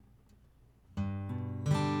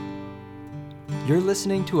You're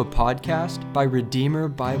listening to a podcast by Redeemer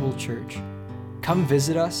Bible Church. Come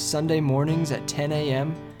visit us Sunday mornings at 10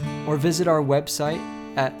 a.m. or visit our website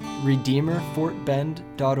at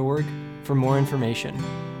redeemerfortbend.org for more information.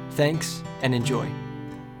 Thanks and enjoy.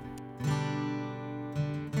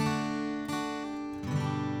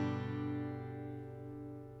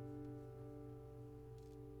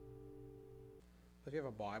 If you have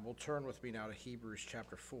a Bible, turn with me now to Hebrews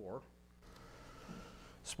chapter 4.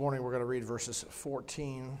 This morning we're going to read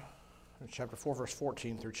chapter 4, verse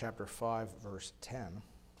 14 through chapter 5, verse 10.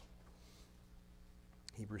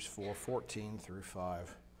 Hebrews 4, 14 through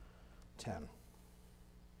 5, 10.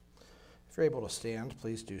 If you're able to stand,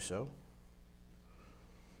 please do so.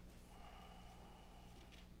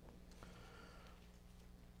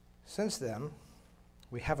 Since then,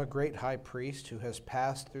 we have a great high priest who has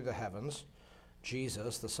passed through the heavens,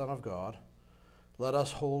 Jesus, the Son of God. Let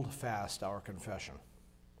us hold fast our confession.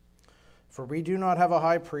 For we do not have a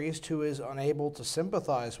high priest who is unable to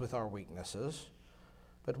sympathize with our weaknesses,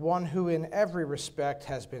 but one who in every respect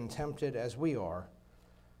has been tempted as we are,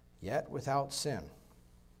 yet without sin.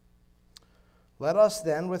 Let us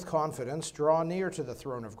then with confidence draw near to the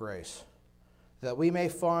throne of grace, that we may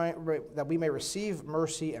receive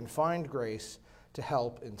mercy and find grace to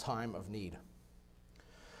help in time of need.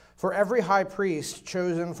 For every high priest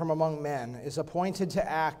chosen from among men is appointed to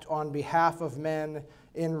act on behalf of men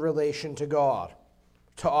in relation to God,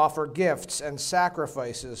 to offer gifts and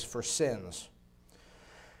sacrifices for sins.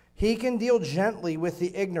 He can deal gently with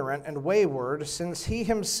the ignorant and wayward, since he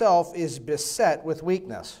himself is beset with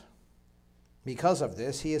weakness. Because of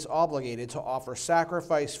this, he is obligated to offer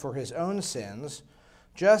sacrifice for his own sins,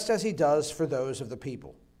 just as he does for those of the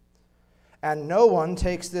people. And no one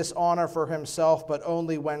takes this honor for himself, but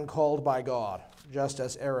only when called by God, just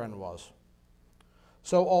as Aaron was.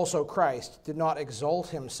 So also Christ did not exalt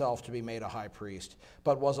himself to be made a high priest,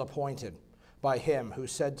 but was appointed by him who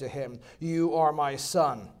said to him, "You are my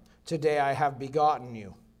son, today I have begotten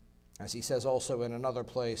you." As he says also in another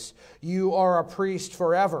place, "You are a priest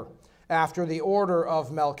forever, after the order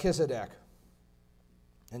of Melchizedek."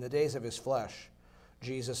 In the days of his flesh,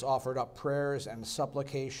 Jesus offered up prayers and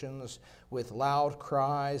supplications with loud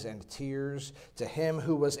cries and tears to him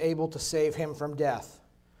who was able to save him from death,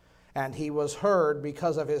 and he was heard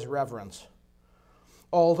because of his reverence.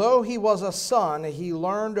 Although he was a son, he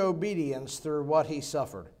learned obedience through what he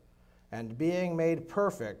suffered, and being made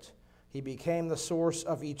perfect, he became the source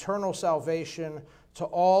of eternal salvation to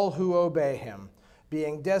all who obey him,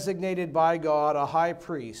 being designated by God a high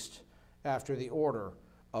priest after the order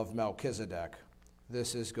of Melchizedek.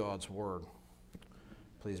 This is God's word.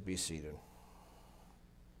 Please be seated.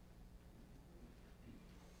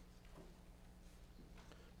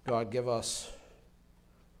 God, give us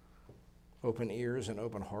open ears and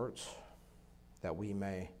open hearts that we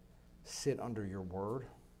may sit under your word,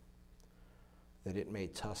 that it may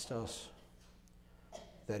test us,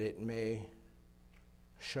 that it may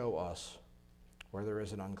show us where there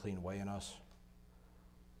is an unclean way in us.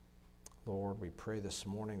 Lord, we pray this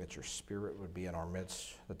morning that your Spirit would be in our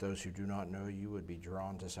midst, that those who do not know you would be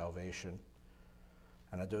drawn to salvation,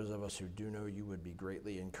 and that those of us who do know you would be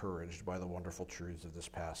greatly encouraged by the wonderful truths of this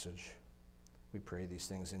passage. We pray these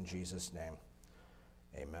things in Jesus' name.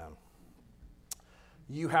 Amen.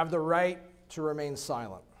 You have the right to remain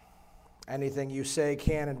silent. Anything you say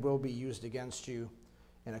can and will be used against you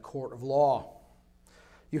in a court of law.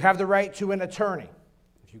 You have the right to an attorney.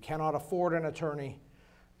 If you cannot afford an attorney,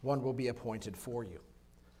 one will be appointed for you.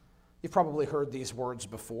 You've probably heard these words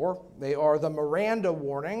before. They are the Miranda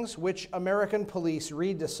warnings which American police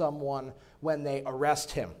read to someone when they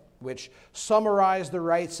arrest him, which summarize the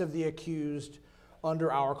rights of the accused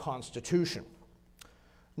under our Constitution.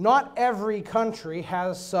 Not every country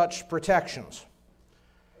has such protections.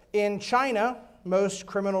 In China, most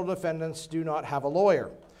criminal defendants do not have a lawyer,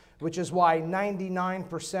 which is why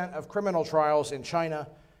 99% of criminal trials in China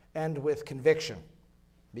end with conviction,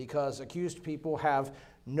 because accused people have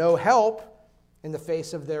no help in the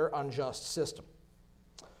face of their unjust system.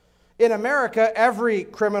 In America, every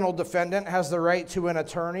criminal defendant has the right to an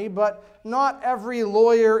attorney, but not every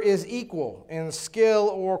lawyer is equal in skill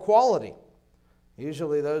or quality.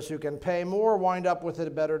 Usually those who can pay more wind up with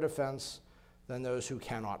a better defense than those who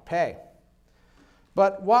cannot pay.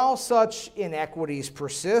 But while such inequities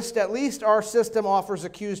persist, at least our system offers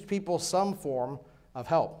accused people some form of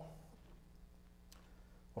help.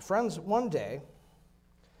 Well, friends, one day,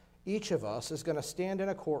 each of us is going to stand in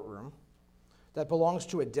a courtroom that belongs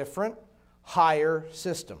to a different, higher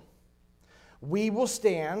system. We will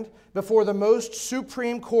stand before the most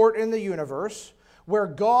supreme court in the universe, where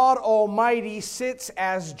God Almighty sits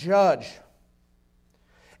as judge.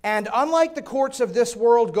 And unlike the courts of this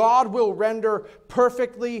world, God will render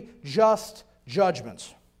perfectly just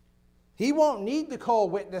judgments. He won't need to call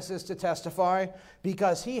witnesses to testify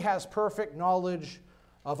because he has perfect knowledge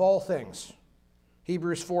of all things.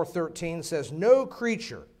 Hebrews 4:13 says, "No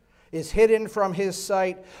creature is hidden from his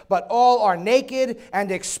sight, but all are naked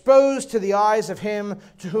and exposed to the eyes of him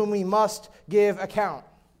to whom we must give account."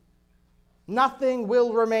 Nothing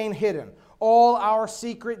will remain hidden. All our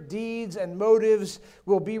secret deeds and motives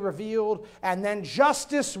will be revealed, and then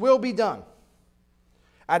justice will be done,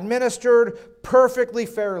 administered perfectly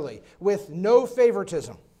fairly, with no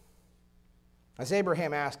favoritism. As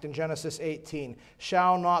Abraham asked in Genesis 18,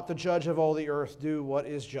 "Shall not the judge of all the earth do what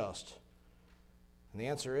is just?" And the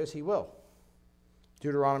answer is, he will.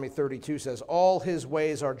 Deuteronomy 32 says, "All his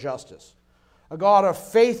ways are justice, a God of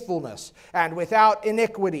faithfulness and without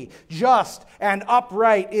iniquity, just and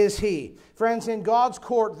upright is he." Friends, in God's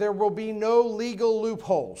court there will be no legal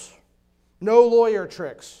loopholes, no lawyer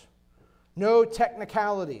tricks, no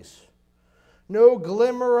technicalities, no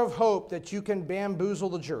glimmer of hope that you can bamboozle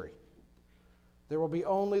the jury. There will be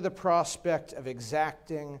only the prospect of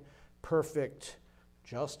exacting perfect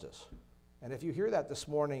justice. And if you hear that this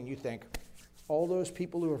morning and you think, all those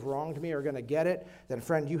people who have wronged me are going to get it, then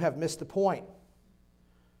friend, you have missed the point.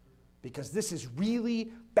 Because this is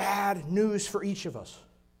really bad news for each of us.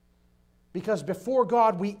 Because before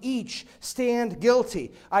God, we each stand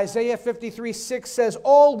guilty. Isaiah 53:6 says,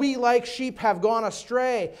 "All we like sheep have gone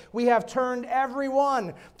astray. We have turned every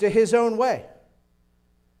one to his own way."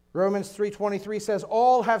 Romans 3:23 says,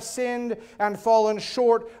 "All have sinned and fallen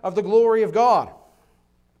short of the glory of God."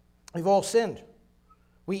 We've all sinned.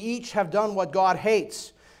 We each have done what God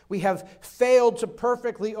hates. We have failed to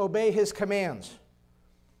perfectly obey his commands.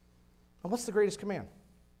 And what's the greatest command?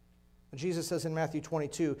 Jesus says in Matthew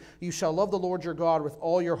 22, "You shall love the Lord your God with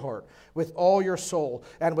all your heart, with all your soul,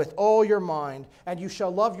 and with all your mind, and you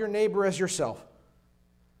shall love your neighbor as yourself."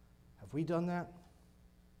 Have we done that?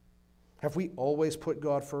 Have we always put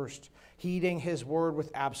God first, heeding his word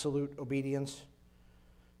with absolute obedience?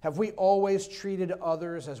 Have we always treated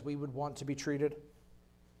others as we would want to be treated?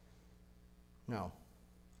 No.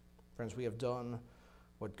 Friends, we have done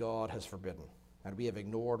what God has forbidden, and we have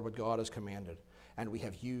ignored what God has commanded, and we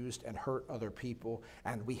have used and hurt other people,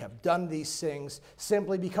 and we have done these things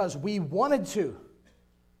simply because we wanted to,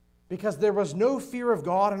 because there was no fear of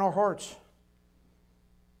God in our hearts.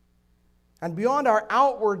 And beyond our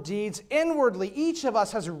outward deeds, inwardly, each of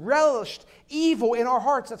us has relished evil in our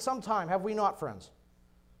hearts at some time, have we not, friends?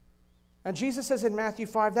 And Jesus says in Matthew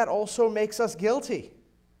 5, that also makes us guilty.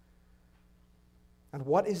 And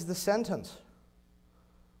what is the sentence?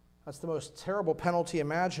 That's the most terrible penalty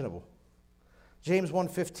imaginable. James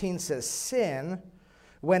 1:15 says, "Sin,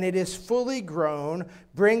 when it is fully grown,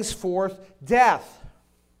 brings forth death."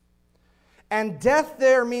 And death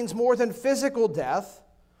there means more than physical death.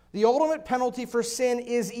 The ultimate penalty for sin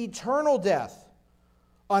is eternal death,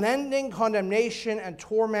 unending condemnation and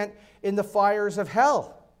torment in the fires of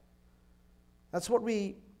hell. That's what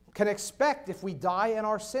we can expect if we die in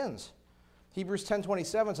our sins. Hebrews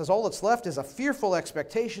 10:27 says, "All that's left is a fearful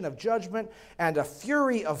expectation of judgment and a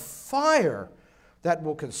fury of fire that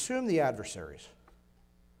will consume the adversaries."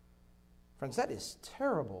 Friends, that is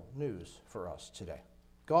terrible news for us today.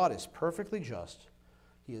 God is perfectly just.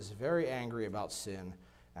 He is very angry about sin,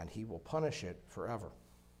 and he will punish it forever.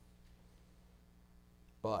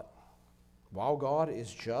 But while God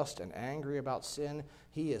is just and angry about sin,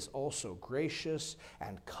 he is also gracious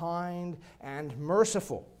and kind and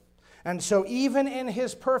merciful. And so even in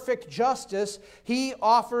his perfect justice, he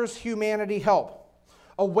offers humanity help,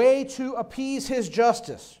 a way to appease his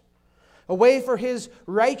justice, a way for his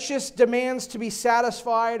righteous demands to be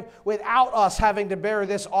satisfied without us having to bear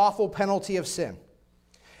this awful penalty of sin.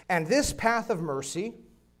 And this path of mercy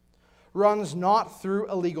runs not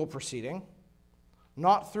through a legal proceeding,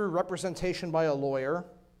 not through representation by a lawyer.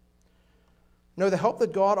 No, the help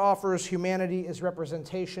that God offers humanity is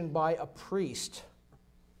representation by a priest.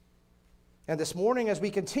 And this morning, as we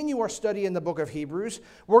continue our study in the book of Hebrews,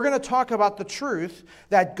 we're going to talk about the truth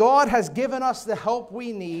that God has given us the help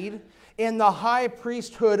we need in the high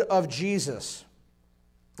priesthood of Jesus.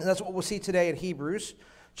 And that's what we'll see today in Hebrews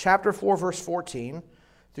chapter 4, verse 14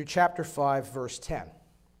 through chapter 5, verse 10.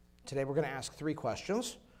 Today we're going to ask 3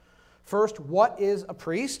 questions. First, what is a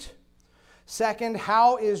priest? Second,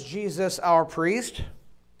 how is Jesus our priest?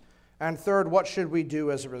 And third, what should we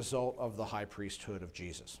do as a result of the high priesthood of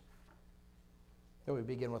Jesus? Then we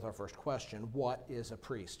begin with our first question. What is a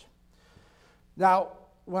priest? Now,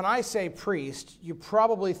 when I say priest, you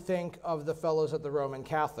probably think of the fellows at the Roman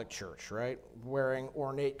Catholic Church, right? Wearing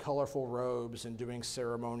ornate, colorful robes and doing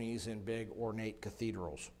ceremonies in big, ornate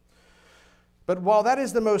cathedrals. But while that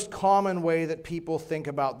is the most common way that people think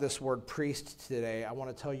about this word priest today, I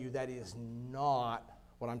want to tell you that is not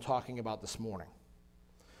what I'm talking about this morning.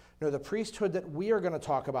 No, the priesthood that we are going to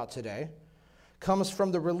talk about today comes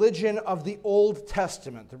from the religion of the Old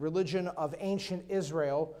Testament, the religion of ancient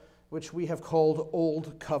Israel, which we have called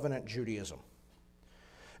Old Covenant Judaism.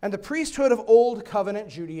 And the priesthood of Old Covenant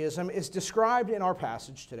Judaism is described in our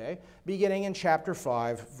passage today, beginning in chapter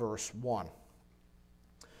 5, verse 1.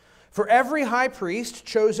 For every high priest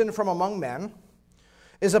chosen from among men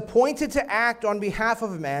is appointed to act on behalf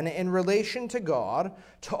of men in relation to God,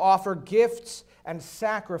 to offer gifts and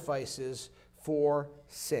sacrifices for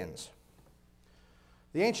sins.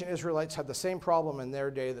 The ancient Israelites had the same problem in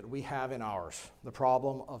their day that we have in ours, the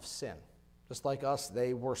problem of sin. Just like us,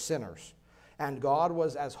 they were sinners. And God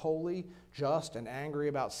was as holy, just, and angry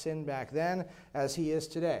about sin back then as he is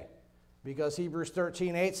today. Because Hebrews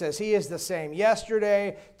 13:8 says he is the same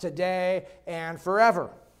yesterday, today, and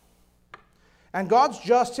forever. And God's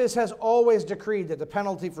justice has always decreed that the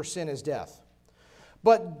penalty for sin is death.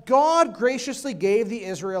 But God graciously gave the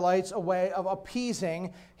Israelites a way of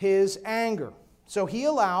appeasing his anger. So he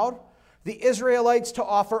allowed the Israelites to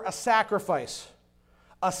offer a sacrifice,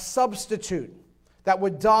 a substitute that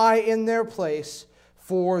would die in their place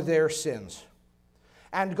for their sins.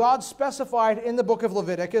 And God specified in the book of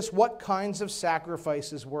Leviticus what kinds of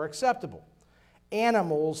sacrifices were acceptable.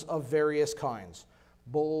 Animals of various kinds,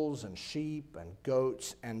 bulls and sheep and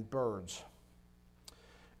goats and birds.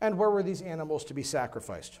 And where were these animals to be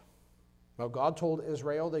sacrificed? Well, God told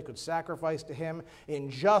Israel they could sacrifice to him in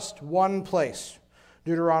just one place.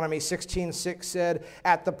 Deuteronomy 16:6 said,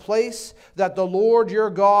 "At the place that the Lord your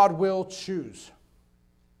God will choose."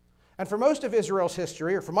 And for most of Israel's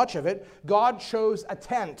history, or for much of it, God chose a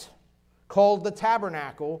tent called the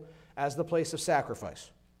tabernacle as the place of sacrifice.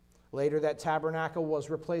 Later, that tabernacle was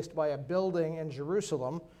replaced by a building in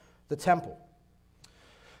Jerusalem, the temple.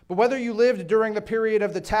 But whether you lived during the period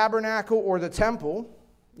of the tabernacle or the temple,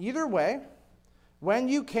 either way, when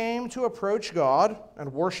you came to approach God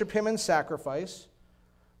and worship him in sacrifice,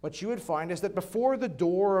 what you would find is that before the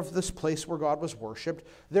door of this place where God was worshipped,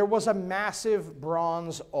 there was a massive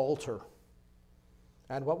bronze altar.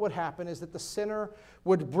 And what would happen is that the sinner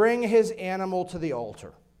would bring his animal to the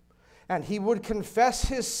altar, and he would confess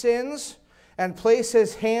his sins and place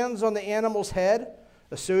his hands on the animal's head,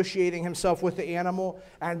 associating himself with the animal,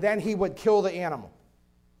 and then he would kill the animal.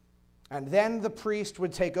 And then the priest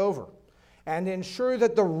would take over and ensure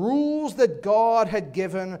that the rules that God had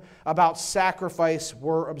given about sacrifice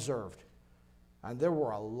were observed. And there were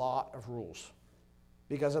a lot of rules.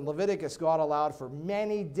 Because in Leviticus, God allowed for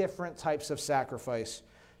many different types of sacrifice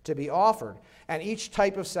to be offered. And each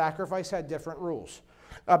type of sacrifice had different rules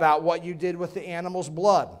about what you did with the animal's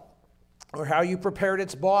blood, or how you prepared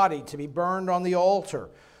its body to be burned on the altar.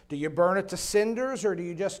 Do you burn it to cinders, or do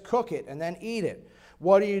you just cook it and then eat it?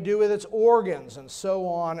 What do you do with its organs, and so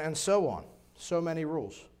on and so on. So many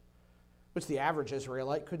rules, which the average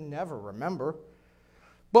Israelite could never remember,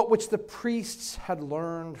 but which the priests had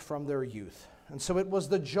learned from their youth. And so it was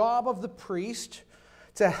the job of the priest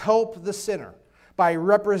to help the sinner by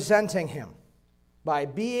representing him, by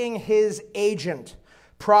being his agent,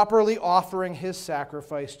 properly offering his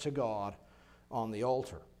sacrifice to God on the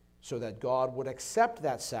altar, so that God would accept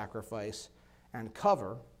that sacrifice and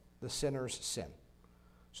cover the sinner's sin.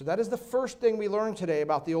 So that is the first thing we learn today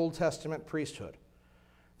about the Old Testament priesthood,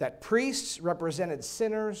 that priests represented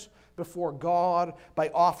sinners before God by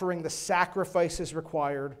offering the sacrifices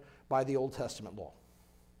required by the Old Testament law.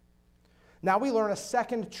 Now we learn a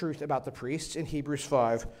second truth about the priests in Hebrews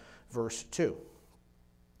 5, verse 2.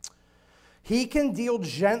 He can deal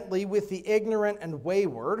gently with the ignorant and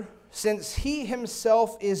wayward, since he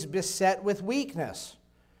himself is beset with weakness.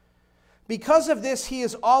 Because of this, he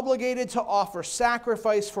is obligated to offer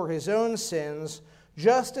sacrifice for his own sins,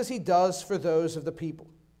 just as he does for those of the people.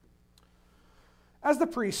 As the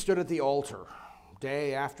priest stood at the altar,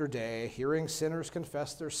 day after day, hearing sinners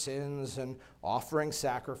confess their sins and offering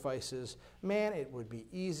sacrifices, man, it would be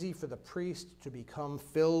easy for the priest to become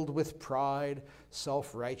filled with pride,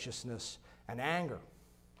 self-righteousness, and anger.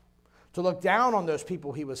 To look down on those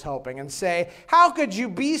people he was helping and say, "How could you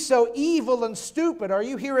be so evil and stupid? Are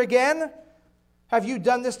you here again? Have you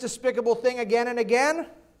done this despicable thing again and again?"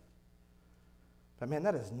 But man,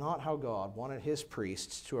 that is not how God wanted his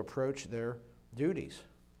priests to approach their duties.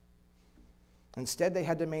 Instead, they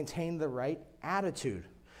had to maintain the right attitude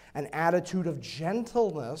an attitude of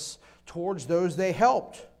gentleness towards those they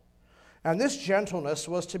helped. And this gentleness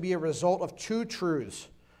was to be a result of two truths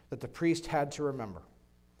that the priest had to remember.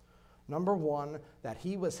 Number one, that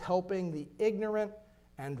he was helping the ignorant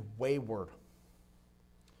and wayward.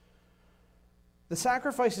 The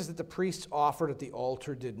sacrifices that the priests offered at the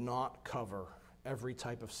altar did not cover every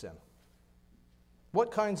type of sin.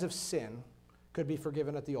 What kinds of sin could be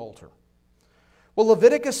forgiven at the altar? Well,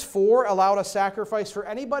 Leviticus 4 allowed a sacrifice for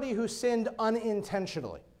anybody who sinned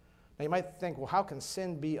unintentionally. Now you might think, well, how can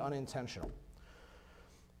sin be unintentional?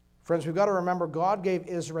 Friends, we've got to remember God gave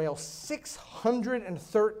Israel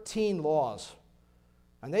 613 laws.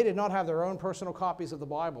 And they did not have their own personal copies of the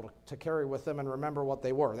Bible to carry with them and remember what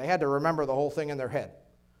they were. They had to remember the whole thing in their head.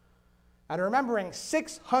 And remembering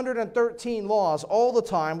 613 laws all the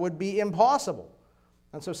time would be impossible.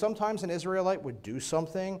 And so sometimes an Israelite would do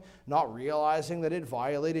something, not realizing that it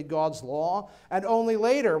violated God's law, and only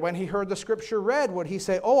later, when he heard the scripture read, would he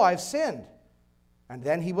say, "Oh, I've sinned." And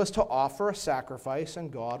then he was to offer a sacrifice,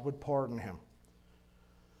 and God would pardon him.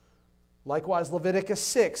 Likewise, Leviticus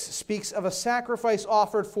 6 speaks of a sacrifice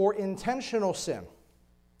offered for intentional sin,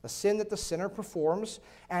 a sin that the sinner performs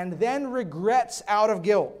and then regrets out of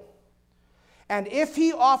guilt. And if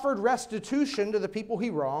he offered restitution to the people he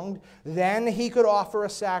wronged, then he could offer a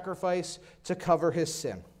sacrifice to cover his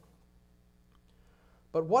sin.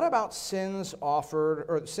 But what about sins offered,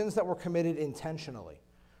 or sins that were committed intentionally,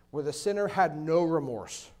 where the sinner had no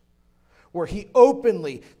remorse, where he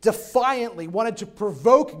openly, defiantly wanted to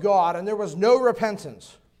provoke God and there was no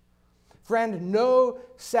repentance? Friend, no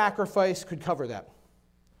sacrifice could cover that.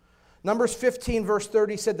 Numbers 15 verse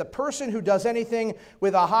 30 said, the person who does anything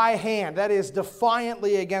with a high hand, that is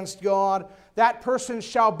defiantly against God, that person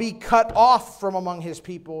shall be cut off from among his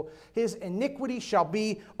people. His iniquity shall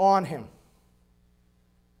be on him.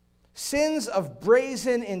 Sins of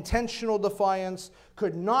brazen, intentional defiance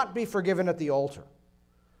could not be forgiven at the altar.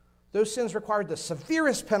 Those sins required the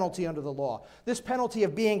severest penalty under the law. This penalty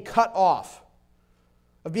of being cut off,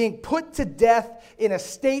 of being put to death in a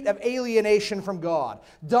state of alienation from God,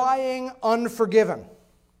 dying unforgiven.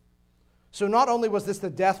 So not only was this the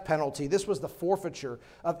death penalty, this was the forfeiture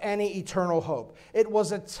of any eternal hope. It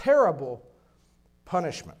was a terrible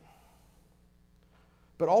punishment.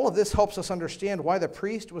 But all of this helps us understand why the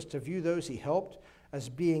priest was to view those he helped as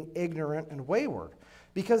being ignorant and wayward.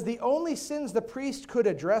 Because the only sins the priest could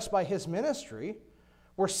address by his ministry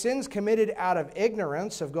were sins committed out of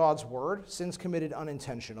ignorance of God's word, sins committed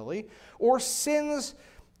unintentionally, or sins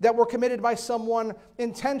that were committed by someone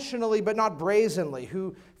intentionally but not brazenly,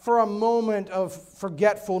 who for a moment of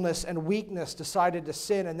forgetfulness and weakness decided to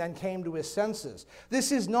sin and then came to his senses.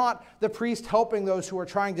 This is not the priest helping those who are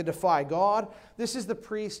trying to defy God. This is the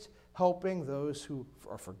priest helping those who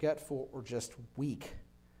are forgetful or just weak.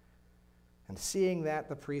 And seeing that,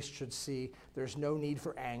 the priest should see there's no need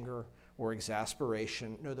for anger or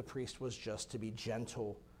exasperation. No, the priest was just to be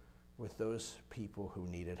gentle with those people who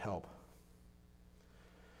needed help.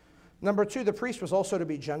 Number two, the priest was also to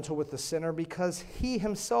be gentle with the sinner because he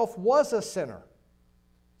himself was a sinner.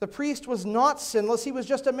 The priest was not sinless, he was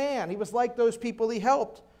just a man. He was like those people he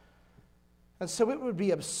helped. And so it would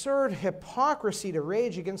be absurd hypocrisy to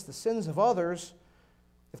rage against the sins of others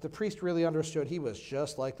if the priest really understood he was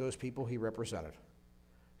just like those people he represented.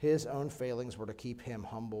 His own failings were to keep him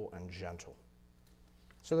humble and gentle.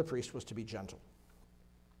 So the priest was to be gentle.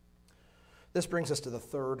 This brings us to the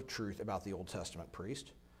third truth about the Old Testament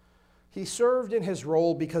priest. He served in his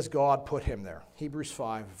role because God put him there. Hebrews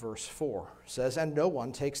 5 verse 4 says, "And no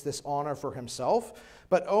one takes this honor for himself,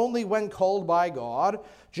 but only when called by God,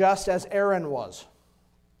 just as Aaron was."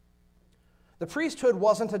 The priesthood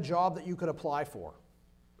wasn't a job that you could apply for.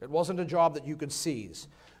 It wasn't a job that you could seize.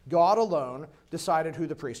 God alone decided who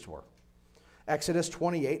the priests were. Exodus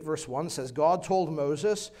 28 verse 1 says, God told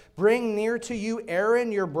Moses, "Bring near to you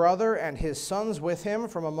Aaron your brother and his sons with him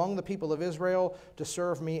from among the people of Israel to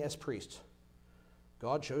serve me as priests."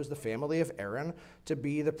 God chose the family of Aaron to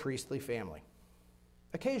be the priestly family.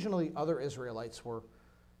 Occasionally other Israelites were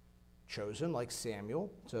chosen, like Samuel,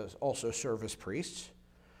 to also serve as priests.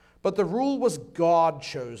 But the rule was God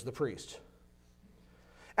chose the priest.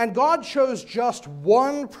 And God chose just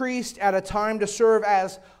one priest at a time to serve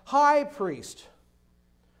as high priest.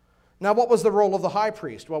 Now, what was the role of the high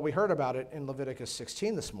priest? Well, we heard about it in Leviticus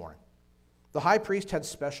 16 this morning. The high priest had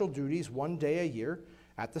special duties one day a year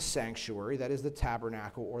at the sanctuary, that is the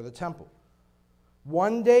tabernacle or the temple.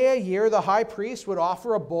 One day a year, the high priest would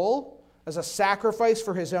offer a bull as a sacrifice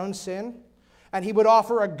for his own sin, and he would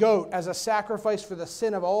offer a goat as a sacrifice for the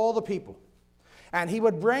sin of all the people. And he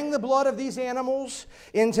would bring the blood of these animals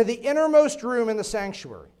into the innermost room in the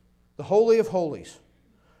sanctuary. the Holy of Holies,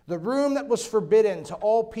 the room that was forbidden to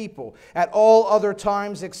all people at all other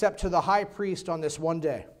times except to the high priest on this one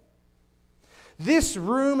day. This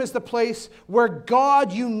room is the place where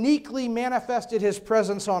God uniquely manifested his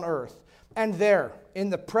presence on earth. And there, in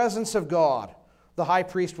the presence of God, the high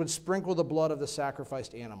priest would sprinkle the blood of the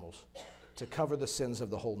sacrificed animals to cover the sins of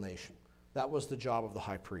the whole nation. That was the job of the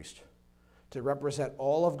high priest, to represent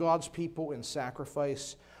all of God's people in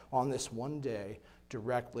sacrifice on this one day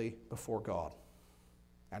directly before God.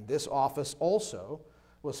 And this office also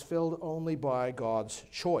was filled only by God's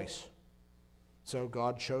choice. So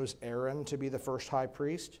God chose Aaron to be the first high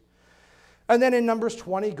priest. And then in Numbers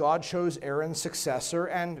 20, God chose Aaron's successor,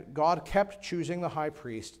 and God kept choosing the high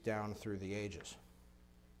priest down through the ages.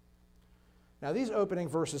 Now, these opening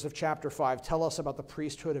verses of chapter 5 tell us about the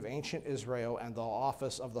priesthood of ancient Israel and the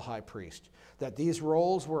office of the high priest, that these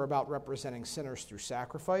roles were about representing sinners through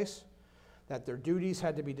sacrifice, that their duties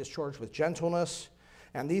had to be discharged with gentleness,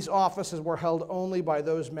 and these offices were held only by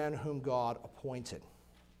those men whom God appointed.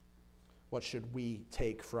 What should we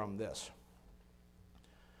take from this?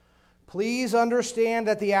 Please understand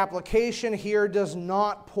that the application here does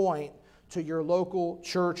not point to your local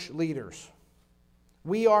church leaders.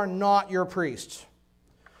 We are not your priests.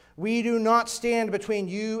 We do not stand between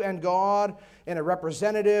you and God in a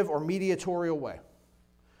representative or mediatorial way.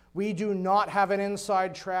 We do not have an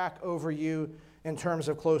inside track over you in terms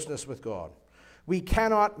of closeness with God. We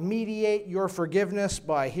cannot mediate your forgiveness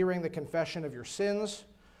by hearing the confession of your sins.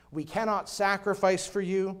 We cannot sacrifice for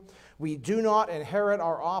you. We do not inherit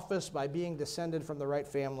our office by being descended from the right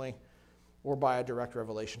family or by a direct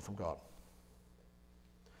revelation from God.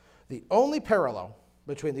 The only parallel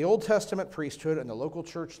between the Old Testament priesthood and the local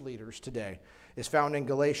church leaders today is found in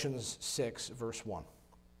Galatians 6, verse 1.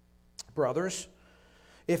 Brothers,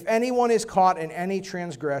 if anyone is caught in any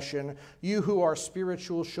transgression, you who are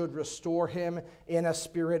spiritual should restore him in a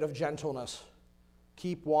spirit of gentleness.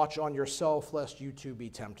 Keep watch on yourself, lest you too be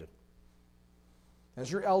tempted. As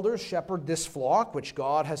your elders shepherd this flock, which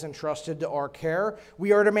God has entrusted to our care,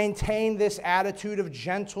 we are to maintain this attitude of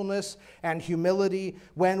gentleness and humility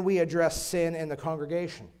when we address sin in the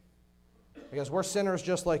congregation. Because we're sinners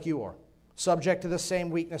just like you are, subject to the same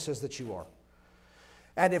weaknesses that you are.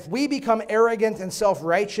 And if we become arrogant and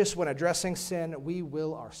self-righteous when addressing sin, we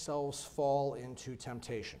will ourselves fall into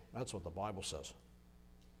temptation. That's what the Bible says.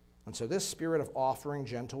 And so this spirit of offering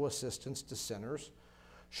gentle assistance to sinners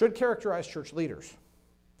should characterize church leaders.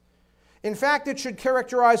 In fact, it should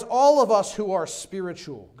characterize all of us who are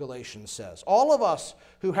spiritual, Galatians says. All of us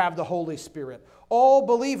who have the Holy Spirit. All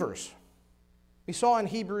believers. We saw in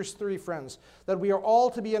Hebrews 3, friends, that we are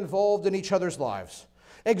all to be involved in each other's lives,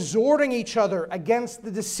 exhorting each other against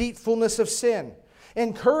the deceitfulness of sin,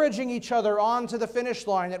 encouraging each other on to the finish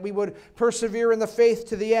line, that we would persevere in the faith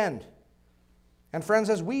to the end. And friends,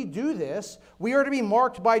 as we do this, we are to be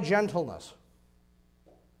marked by gentleness.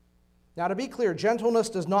 Now, to be clear, gentleness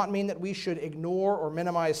does not mean that we should ignore or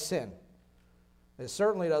minimize sin. It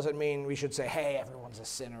certainly doesn't mean we should say, hey, everyone's a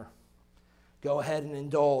sinner. Go ahead and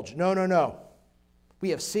indulge. No, no, no. We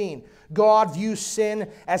have seen God views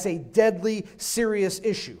sin as a deadly, serious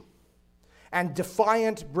issue. And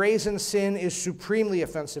defiant, brazen sin is supremely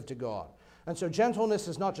offensive to God. And so gentleness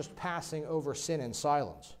is not just passing over sin in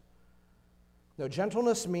silence. No,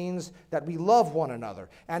 gentleness means that we love one another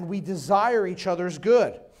and we desire each other's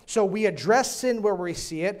good. So we address sin where we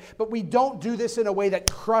see it, but we don't do this in a way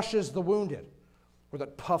that crushes the wounded or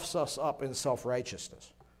that puffs us up in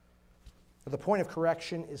self-righteousness. The point of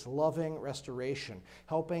correction is loving restoration,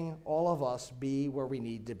 helping all of us be where we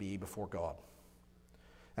need to be before God.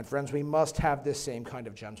 And friends, we must have this same kind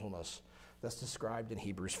of gentleness that's described in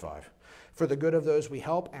Hebrews 5, for the good of those we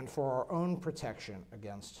help and for our own protection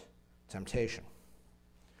against temptation.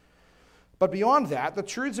 But beyond that, the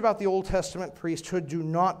truths about the Old Testament priesthood do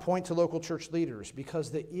not point to local church leaders, because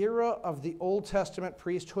the era of the Old Testament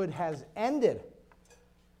priesthood has ended.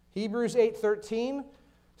 Hebrews 8:13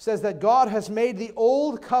 says that God has made the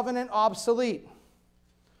old covenant obsolete.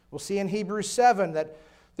 We'll see in Hebrews 7 that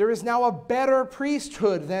there is now a better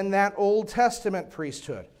priesthood than that Old Testament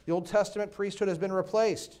priesthood. The Old Testament priesthood has been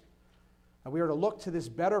replaced. And we are to look to this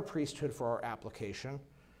better priesthood for our application.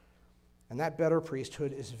 And that better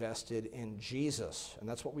priesthood is vested in Jesus. And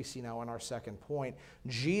that's what we see now in our second point.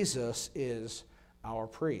 Jesus is our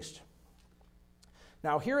priest.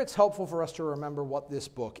 Now, here it's helpful for us to remember what this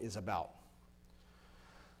book is about.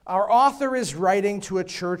 Our author is writing to a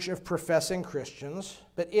church of professing Christians,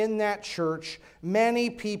 but in that church, many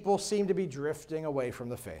people seem to be drifting away from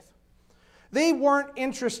the faith. They weren't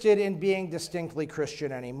interested in being distinctly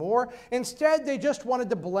Christian anymore. Instead, they just wanted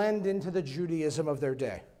to blend into the Judaism of their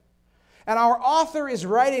day. And our author is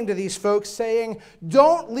writing to these folks saying,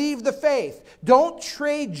 don't leave the faith. Don't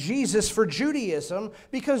trade Jesus for Judaism,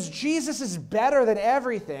 because Jesus is better than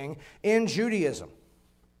everything in Judaism.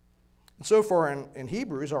 And so far in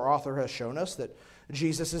Hebrews, our author has shown us that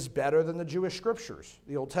Jesus is better than the Jewish scriptures,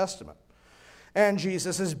 the Old Testament. And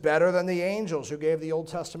Jesus is better than the angels who gave the Old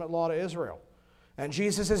Testament law to Israel. And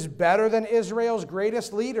Jesus is better than Israel's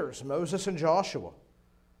greatest leaders, Moses and Joshua.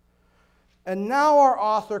 And now our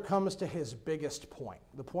author comes to his biggest point,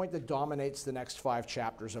 the point that dominates the next 5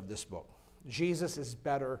 chapters of this book. Jesus is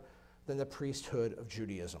better than the priesthood of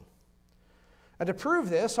Judaism. And to prove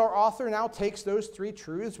this, our author now takes those 3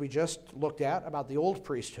 truths we just looked at about the old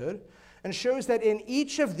priesthood and shows that in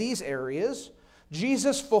each of these areas,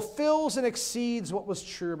 Jesus fulfills and exceeds what was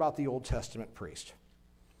true about the Old Testament priest.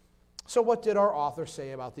 So what did our author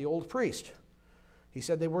say about the old priest? He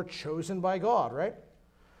said they were chosen by God, right?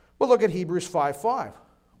 Well, look at Hebrews 5:5.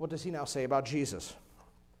 What does he now say about Jesus?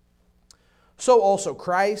 So also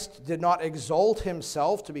Christ did not exalt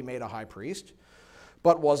himself to be made a high priest,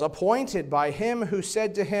 but was appointed by him who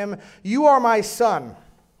said to him, "You are my son,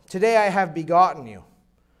 today I have begotten you."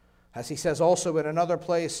 As he says also in another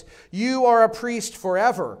place, "You are a priest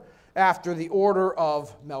forever, after the order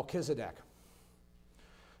of Melchizedek."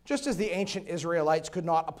 Just as the ancient Israelites could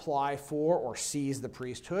not apply for or seize the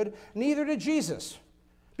priesthood, neither did Jesus,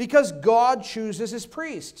 because God chooses his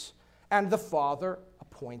priests, and the Father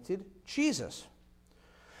appointed Jesus.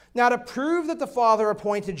 Now, to prove that the Father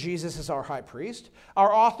appointed Jesus as our high priest,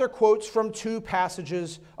 our author quotes from 2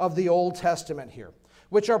 passages of the Old Testament here,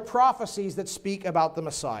 which are prophecies that speak about the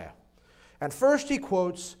Messiah. And first he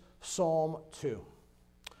quotes Psalm 2.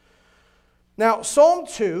 Now, Psalm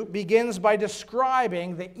 2 begins by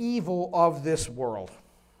describing the evil of this world.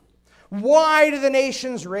 Why do the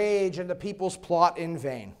nations rage and the peoples plot in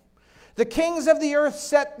vain? The kings of the earth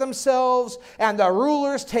set themselves, and the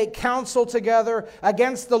rulers take counsel together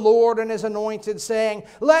against the Lord and his anointed, saying,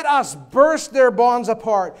 "Let us burst their bonds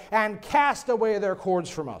apart and cast away their cords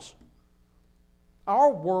from us."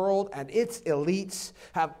 Our world and its elites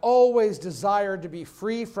have always desired to be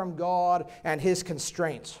free from God and his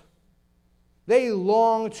constraints. They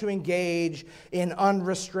long to engage in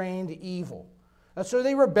unrestrained evil. And so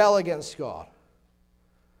they rebel against God.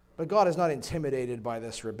 But God is not intimidated by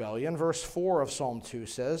this rebellion. Verse 4 of Psalm 2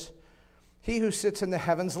 says, "He who sits in the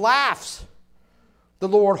heavens laughs. The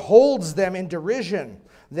Lord holds them in derision.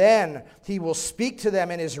 Then he will speak to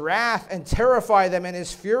them in his wrath and terrify them in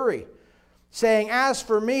his fury, saying, 'As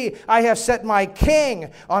for me, I have set my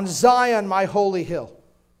king on Zion, my holy hill.'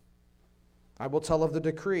 I will tell of the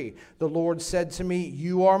decree. The Lord said to me,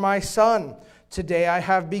 'You are my son. Today I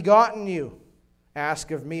have begotten you.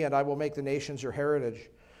 Ask of me, and I will make the nations your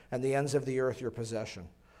heritage, and the ends of the earth your possession.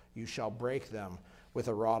 You shall break them with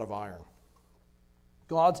a rod of iron.'"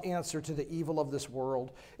 God's answer to the evil of this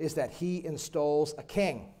world is that he installs a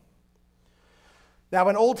king. Now,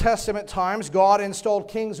 in Old Testament times, God installed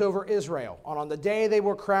kings over Israel. And on the day they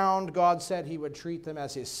were crowned, God said he would treat them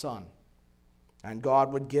as his son. And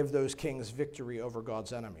God would give those kings victory over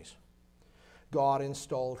God's enemies. God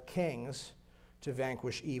installed kings to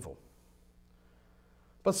vanquish evil.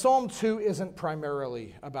 But Psalm 2 isn't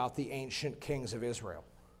primarily about the ancient kings of Israel.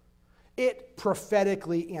 It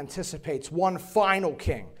prophetically anticipates one final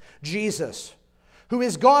king, Jesus, who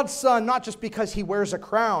is God's son not just because he wears a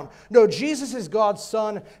crown. No, Jesus is God's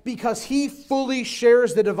son because he fully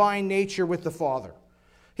shares the divine nature with the Father.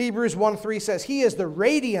 Hebrews 1:3 says, "He is the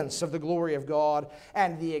radiance of the glory of God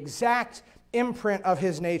and the exact imprint of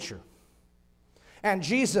his nature." And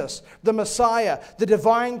Jesus, the Messiah, the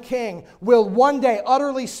divine King, will one day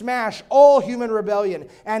utterly smash all human rebellion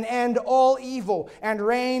and end all evil and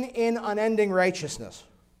reign in unending righteousness.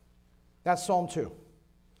 That's Psalm 2.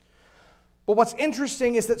 But what's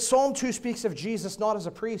interesting is that Psalm 2 speaks of Jesus not as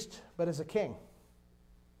a priest, but as a king.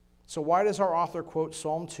 So why does our author quote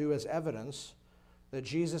Psalm 2 as evidence that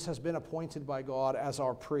Jesus has been appointed by God as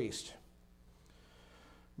our priest?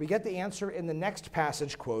 We get the answer in the next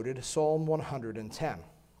passage quoted, Psalm 110.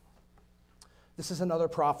 This is another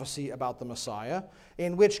prophecy about the Messiah,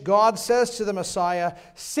 in which God says to the Messiah,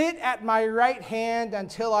 "Sit at my right hand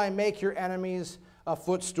until I make your enemies a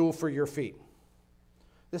footstool for your feet."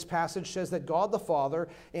 This passage says that God the Father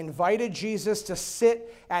invited Jesus to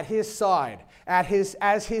sit at his side, as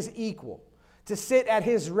his equal, to sit at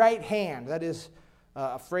his right hand. That is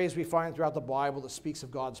a phrase we find throughout the Bible that speaks of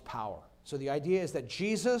God's power. So the idea is that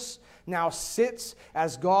Jesus now sits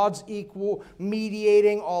as God's equal,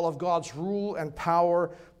 mediating all of God's rule and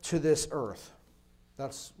power to this earth.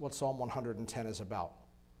 That's what Psalm 110 is about.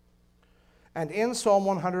 And in Psalm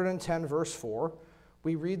 110, verse 4,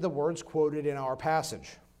 we read the words quoted in our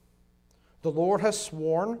passage. The Lord has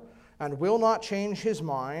sworn and will not change his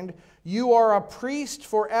mind. You are a priest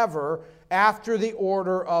forever after the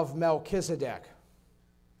order of Melchizedek.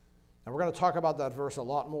 And we're going to talk about that verse a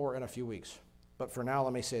lot more in a few weeks. But for now,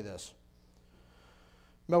 let me say this.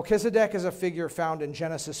 Melchizedek is a figure found in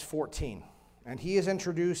Genesis 14, and he is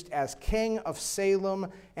introduced as king of Salem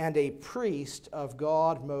and a priest of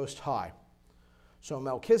God Most High. So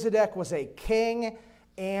Melchizedek was a king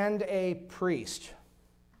and a priest.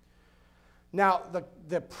 Now,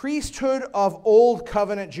 the priesthood of Old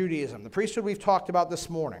Covenant Judaism, the priesthood we've talked about this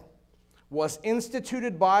morning, was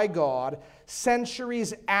instituted by God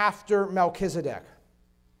centuries after Melchizedek.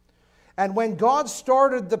 And when God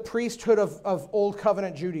started the priesthood of Old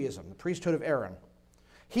Covenant Judaism, the priesthood of Aaron,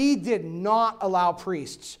 he did not allow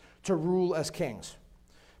priests to rule as kings.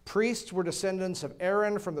 Priests were descendants of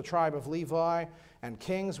Aaron from the tribe of Levi, and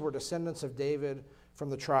kings were descendants of David from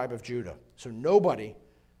the tribe of Judah. So nobody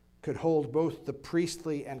could hold both the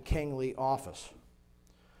priestly and kingly office.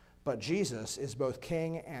 But Jesus is both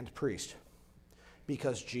king and priest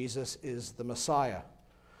because Jesus is the Messiah.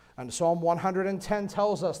 And Psalm 110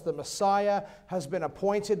 tells us the Messiah has been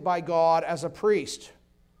appointed by God as a priest.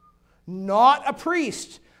 Not a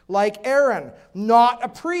priest like Aaron, not a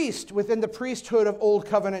priest within the priesthood of Old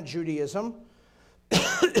Covenant Judaism.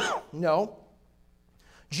 No.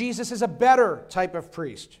 Jesus is a better type of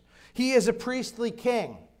priest. He is a priestly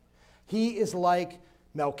king. He is like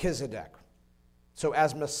Melchizedek. So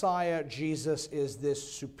as Messiah, Jesus is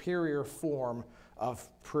this superior form of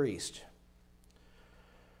priest.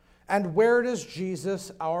 And where does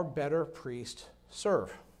Jesus, our better priest,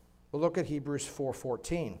 serve? Well, look at Hebrews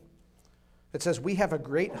 4:14. It says, we have a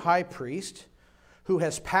great high priest who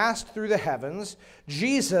has passed through the heavens,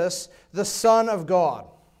 Jesus, the Son of God.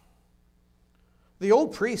 The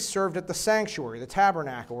old priests served at the sanctuary, the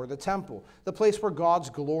tabernacle, or the temple, the place where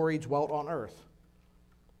God's glory dwelt on earth.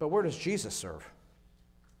 But where does Jesus serve?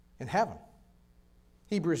 In heaven.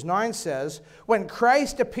 Hebrews 9 says, when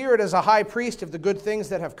Christ appeared as a high priest of the good things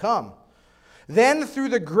that have come, then through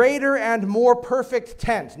the greater and more perfect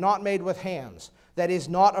tent, not made with hands, that is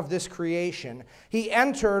not of this creation, he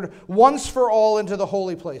entered once for all into the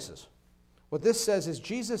holy places. What this says is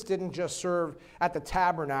Jesus didn't just serve at the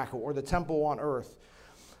tabernacle or the temple on earth.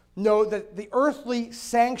 No, that the earthly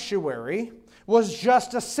sanctuary was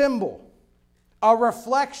just a symbol, a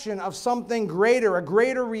reflection of something greater, a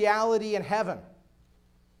greater reality in heaven.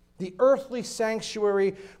 The earthly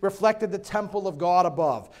sanctuary reflected the temple of God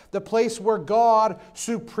above, the place where God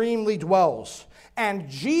supremely dwells. And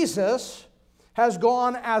Jesus has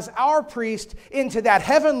gone as our priest into that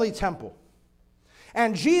heavenly temple.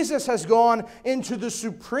 And Jesus has gone into the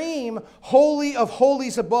supreme holy of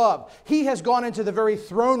holies above. He has gone into the very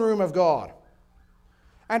throne room of God.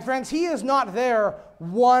 And friends, he is not there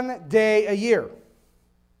one day a year.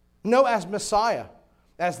 No, as Messiah,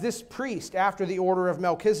 as this priest after the order of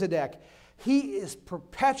Melchizedek, he is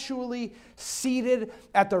perpetually seated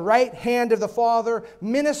at the right hand of the Father,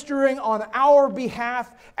 ministering on our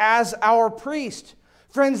behalf as our priest.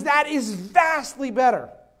 Friends, that is vastly better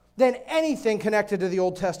than anything connected to the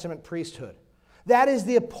Old Testament priesthood. That is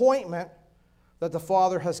the appointment that the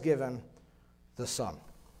Father has given the Son.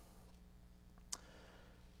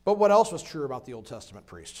 But what else was true about the Old Testament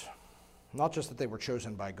priests? Not just that they were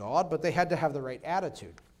chosen by God, but they had to have the right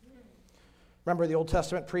attitude. Remember, the Old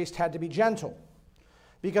Testament priest had to be gentle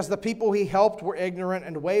because the people he helped were ignorant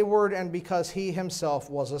and wayward, and because he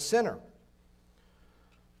himself was a sinner.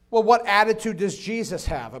 Well, what attitude does Jesus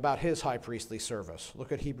have about his high priestly service?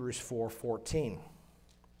 Look at Hebrews 4:14.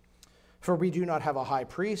 For we do not have a high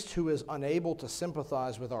priest who is unable to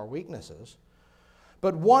sympathize with our weaknesses,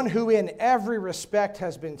 but one who in every respect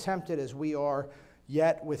has been tempted as we are,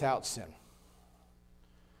 yet without sin.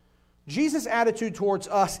 Jesus' attitude towards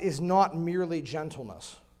us is not merely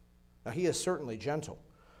gentleness. Now, he is certainly gentle.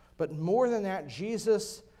 But more than that,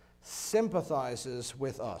 Jesus sympathizes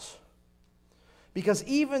with us. Because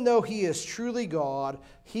even though he is truly God,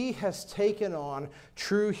 he has taken on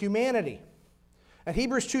true humanity. And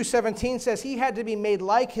Hebrews 2:17 says he had to be made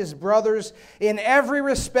like his brothers in every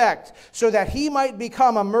respect so that he might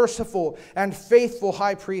become a merciful and faithful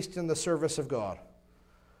high priest in the service of God.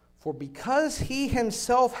 For because he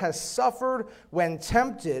himself has suffered when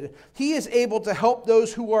tempted, he is able to help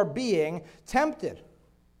those who are being tempted.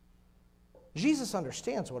 Jesus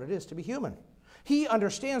understands what it is to be human. He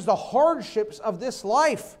understands the hardships of this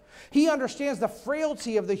life. He understands the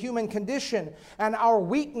frailty of the human condition and our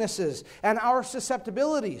weaknesses and our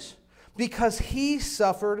susceptibilities because he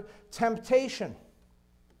suffered temptation.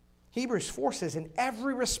 Hebrews 4 says, in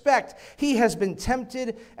every respect, he has been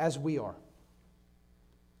tempted as we are.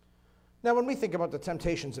 Now, when we think about the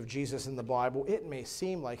temptations of Jesus in the Bible, it may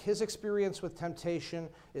seem like his experience with temptation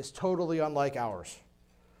is totally unlike ours.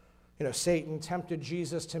 Satan tempted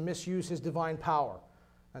Jesus to misuse his divine power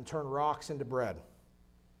and turn rocks into bread.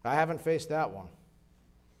 I haven't faced that one.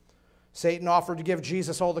 Satan offered to give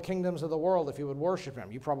Jesus all the kingdoms of the world if he would worship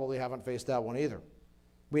him. You probably haven't faced that one either.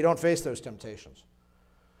 We don't face those temptations.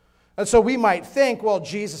 And so we might think, well,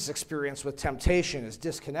 Jesus' experience with temptation is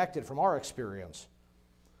disconnected from our experience.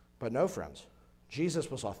 But no, friends. Jesus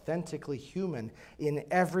was authentically human in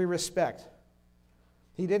every respect.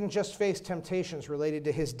 He didn't just face temptations related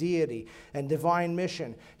to his deity and divine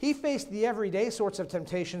mission. He faced the everyday sorts of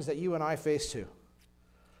temptations that you and I face too.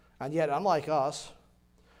 And yet, unlike us,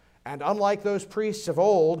 and unlike those priests of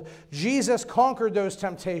old, Jesus conquered those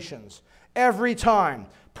temptations every time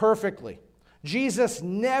perfectly. Jesus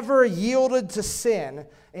never yielded to sin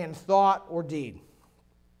in thought or deed.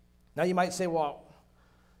 Now you might say, well,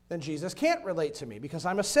 then Jesus can't relate to me because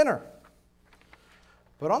I'm a sinner.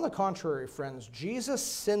 But on the contrary, friends, Jesus'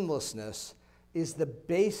 sinlessness is the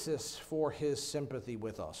basis for his sympathy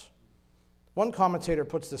with us. One commentator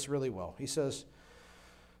puts this really well. He says,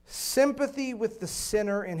 sympathy with the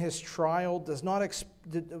sinner in his trial does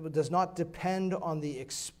not depend on the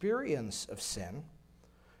experience of sin,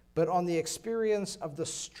 but on the experience of the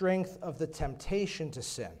strength of the temptation to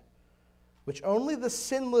sin, which only the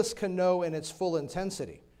sinless can know in its full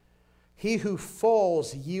intensity. He who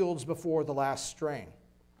falls yields before the last strain.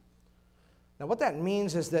 Now, what that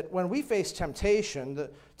means is that when we face temptation,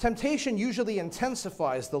 the temptation usually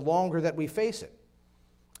intensifies the longer that we face it.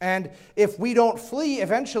 And if we don't flee,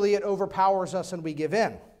 eventually it overpowers us and we give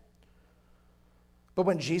in. But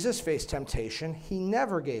when Jesus faced temptation, he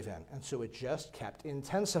never gave in, and so it just kept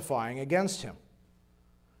intensifying against him.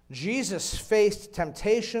 Jesus faced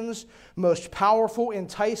temptation's most powerful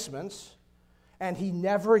enticements, and he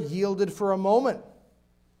never yielded for a moment.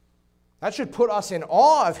 That should put us in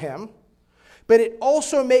awe of him, but it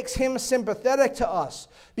also makes him sympathetic to us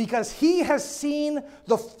because he has seen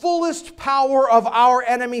the fullest power of our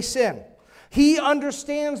enemy sin. He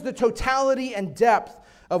understands the totality and depth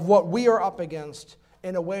of what we are up against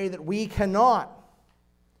in a way that we cannot.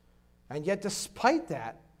 And yet, despite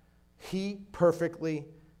that, he perfectly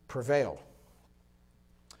prevailed.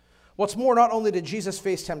 What's more, not only did Jesus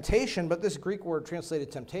face temptation, but this Greek word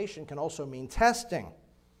translated temptation can also mean testing.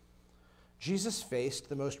 Jesus faced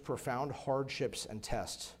the most profound hardships and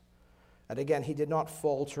tests. And again, he did not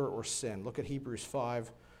falter or sin. Look at Hebrews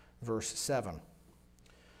 5, verse 7.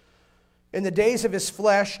 In the days of his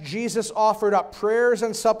flesh, Jesus offered up prayers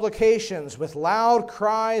and supplications with loud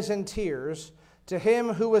cries and tears to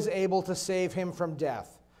him who was able to save him from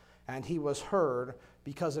death, and he was heard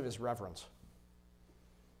because of his reverence.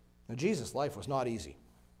 Now, Jesus' life was not easy.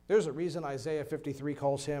 There's a reason Isaiah 53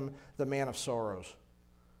 calls him the man of sorrows.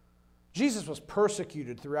 Jesus was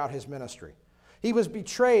persecuted throughout his ministry. He was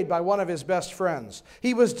betrayed by one of his best friends.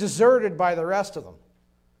 He was deserted by the rest of them.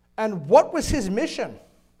 And what was his mission?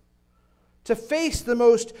 To face the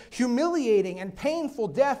most humiliating and painful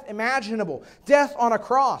death imaginable, death on a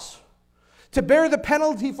cross. To bear the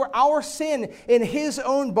penalty for our sin in his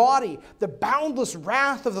own body, the boundless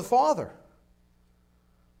wrath of the Father.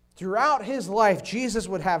 Throughout his life, Jesus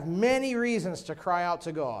would have many reasons to cry out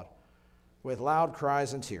to God with loud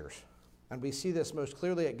cries and tears. And we see this most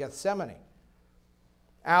clearly at Gethsemane.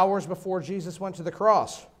 Hours before Jesus went to the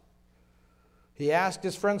cross, he asked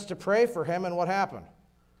his friends to pray for him, and what happened?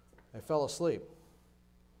 They fell asleep.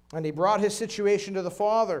 And he brought his situation to the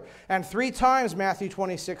Father. And 3 times, Matthew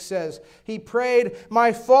 26 says, he prayed,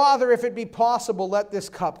 "My Father, if it be possible, let this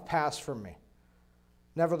cup pass from me.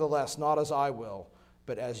 Nevertheless, not as I will,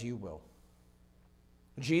 but as you will."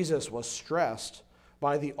 Jesus was stressed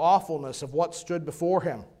by the awfulness of what stood before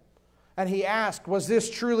him. And he asked, was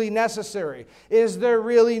this truly necessary? Is there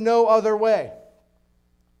really no other way?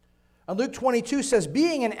 And Luke 22 says,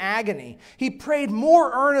 being in agony, he prayed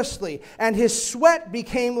more earnestly, and his sweat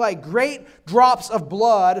became like great drops of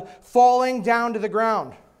blood falling down to the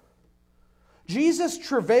ground. Jesus'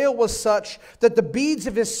 travail was such that the beads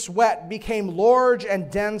of his sweat became large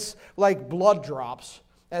and dense like blood drops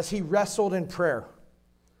as he wrestled in prayer.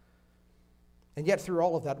 And yet through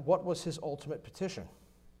all of that, what was his ultimate petition?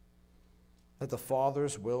 That the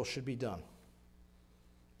Father's will should be done.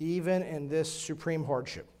 Even in this supreme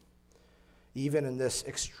hardship, even in this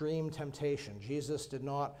extreme temptation, Jesus did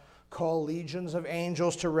not call legions of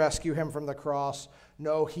angels to rescue him from the cross.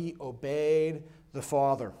 No, he obeyed the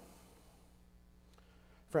Father.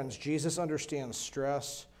 Friends, Jesus understands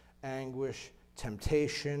stress, anguish,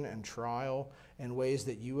 temptation and trial in ways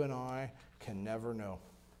that you and I can never know.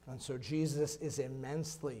 And so Jesus is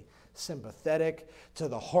immensely sympathetic to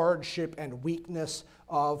the hardship and weakness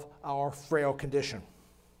of our frail condition.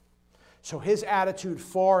 So his attitude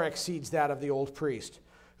far exceeds that of the old priest,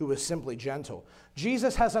 who was simply gentle.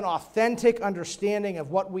 Jesus has an authentic understanding of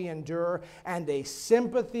what we endure and a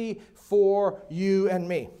sympathy for you and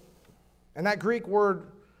me. And that Greek word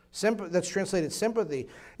that's translated sympathy,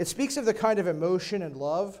 it speaks of the kind of emotion and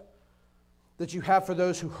love that you have for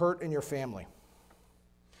those who hurt in your family.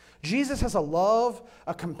 Jesus has a love,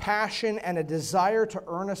 a compassion, and a desire to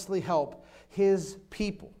earnestly help his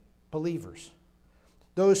people, believers,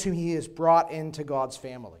 those whom he has brought into God's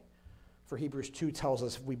family. For Hebrews 2 tells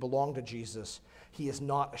us if we belong to Jesus, he is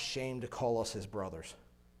not ashamed to call us his brothers.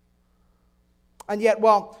 And yet,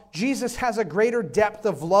 while Jesus has a greater depth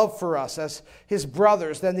of love for us as his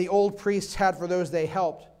brothers than the old priests had for those they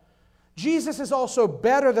helped, Jesus is also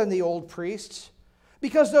better than the old priests,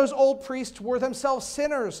 because those old priests were themselves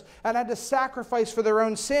sinners and had to sacrifice for their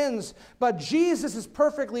own sins. But Jesus is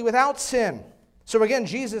perfectly without sin. So again,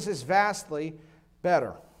 Jesus is vastly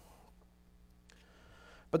better.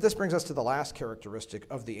 But this brings us to the last characteristic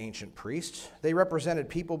of the ancient priests. They represented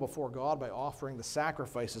people before God by offering the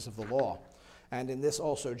sacrifices of the law. And in this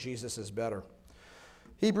also Jesus is better.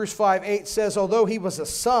 Hebrews 5:8 says, although he was a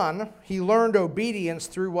son, he learned obedience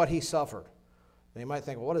through what he suffered. They might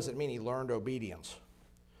think, well, what does it mean he learned obedience?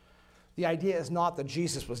 The idea is not that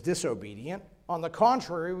Jesus was disobedient. On the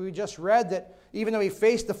contrary, we just read that even though he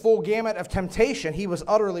faced the full gamut of temptation, he was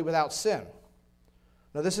utterly without sin.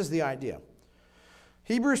 Now, this is the idea.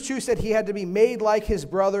 Hebrews 2 said he had to be made like his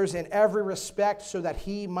brothers in every respect so that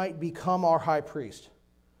he might become our high priest.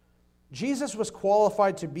 Jesus was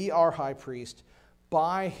qualified to be our high priest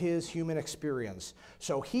by his human experience.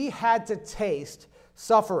 So he had to taste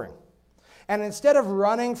suffering. And instead of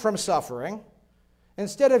running from suffering,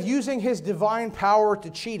 instead of using his divine power to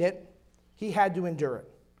cheat it, he had to endure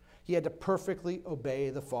it. He had to perfectly obey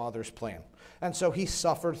the Father's plan. And so he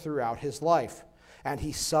suffered throughout his life. And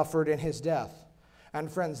he suffered in his death. And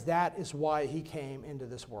friends, that is why he came into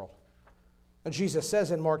this world. And Jesus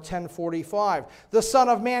says in Mark 10:45, the Son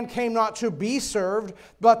of Man came not to be served,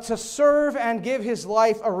 but to serve and give his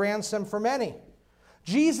life a ransom for many.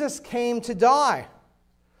 Jesus came to die,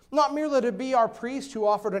 not merely to be our priest who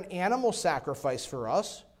offered an animal sacrifice for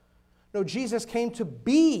us. No, Jesus came to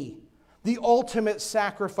be the ultimate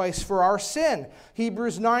sacrifice for our sin.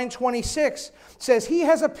 Hebrews 9:26 says, he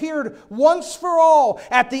has appeared once for all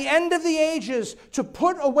at the end of the ages to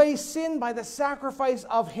put away sin by the sacrifice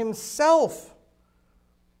of himself.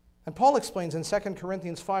 And Paul explains in 2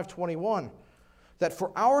 Corinthians 5:21 that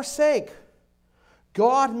for our sake,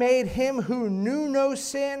 God made him who knew no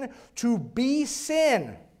sin to be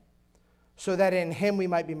sin, so that in him we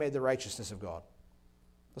might be made the righteousness of God.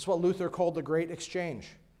 That's what Luther called the great exchange.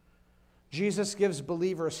 Jesus gives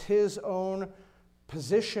believers his own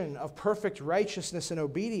position of perfect righteousness and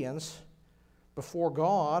obedience before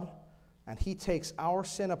God, and he takes our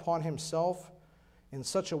sin upon himself in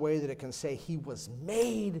such a way that it can say he was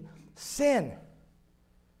made sin.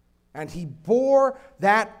 And he bore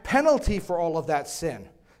that penalty for all of that sin.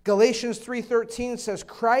 Galatians 3:13 says,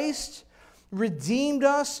 Christ redeemed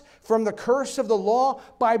us from the curse of the law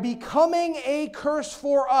by becoming a curse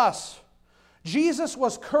for us. Jesus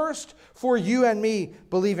was cursed for you and me,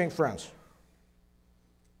 believing friends.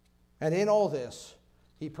 And in all this,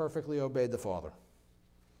 he perfectly obeyed the Father.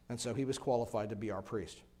 And so he was qualified to be our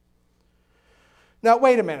priest. Now,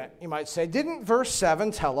 wait a minute, you might say. Didn't verse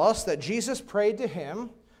 7 tell us that Jesus prayed to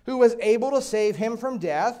him who was able to save him from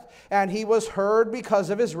death, and he was heard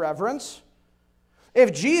because of his reverence?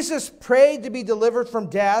 If Jesus prayed to be delivered from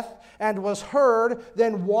death and was heard,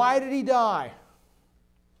 then why did he die?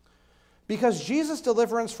 Because Jesus'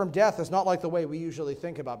 deliverance from death is not like the way we usually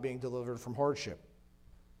think about being delivered from hardship.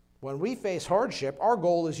 When we face hardship, our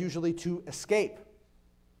goal is usually to escape,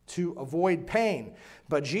 to avoid pain.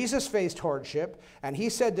 But Jesus faced hardship, and he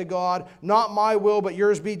said to God, not my will, but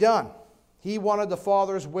yours be done. He wanted the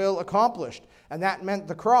Father's will accomplished, and that meant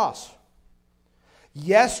the cross.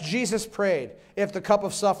 Yes, Jesus prayed, if the cup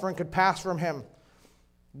of suffering could pass from him,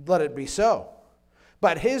 let it be so.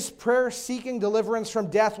 But his prayer seeking deliverance from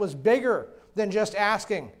death was bigger than just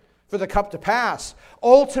asking for the cup to pass,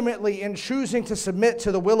 ultimately in choosing to submit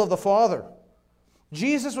to the will of the Father.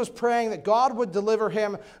 Jesus was praying that God would deliver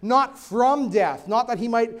him not from death, not that he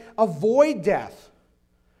might avoid death.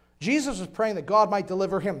 Jesus was praying that God might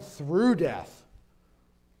deliver him through death.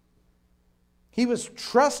 He was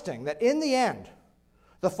trusting that in the end,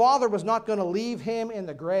 the Father was not going to leave him in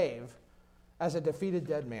the grave as a defeated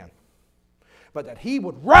dead man, but that he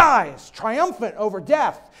would rise triumphant over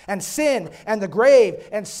death and sin and the grave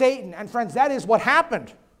and Satan. And friends, that is what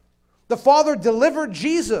happened. The Father delivered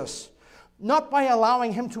Jesus, not by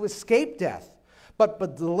allowing him to escape death,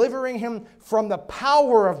 but delivering him from the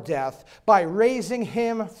power of death by raising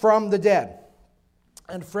him from the dead.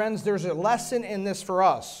 And friends, there's a lesson in this for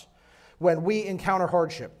us when we encounter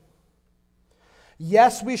hardship.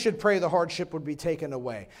 Yes, we should pray the hardship would be taken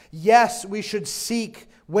away. Yes, we should seek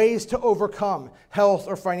ways to overcome health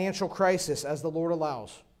or financial crisis as the Lord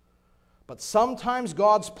allows. But sometimes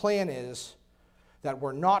God's plan is that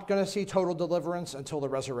we're not going to see total deliverance until the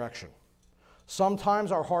resurrection.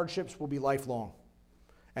 Sometimes our hardships will be lifelong.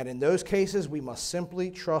 And in those cases, we must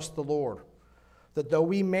simply trust the Lord, that though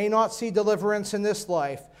we may not see deliverance in this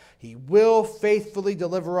life, he will faithfully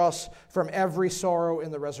deliver us from every sorrow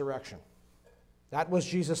in the resurrection. That was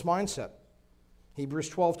Jesus' mindset. Hebrews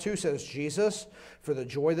 12:2 says, Jesus, for the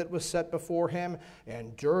joy that was set before him,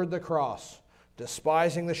 endured the cross,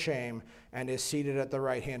 despising the shame, and is seated at the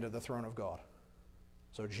right hand of the throne of God.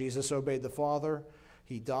 So Jesus obeyed the Father,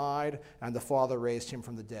 he died, and the Father raised him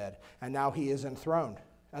from the dead. And now he is enthroned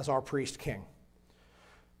as our priest king.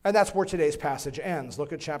 And that's where today's passage ends.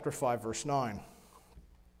 Look at chapter 5, verse 9.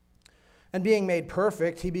 And being made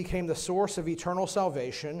perfect, he became the source of eternal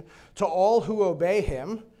salvation to all who obey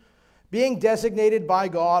him, being designated by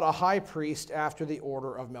God a high priest after the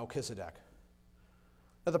order of Melchizedek.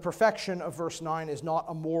 Now, the perfection of verse 9 is not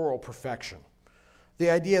a moral perfection. The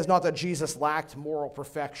idea is not that Jesus lacked moral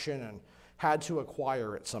perfection and had to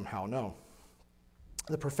acquire it somehow. No.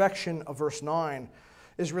 The perfection of verse 9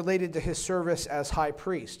 is related to his service as high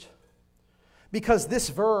priest. Because this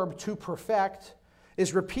verb, to perfect,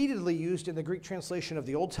 is repeatedly used in the Greek translation of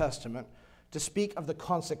the Old Testament to speak of the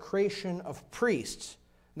consecration of priests.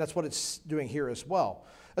 And that's what it's doing here as well.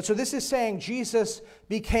 And so this is saying Jesus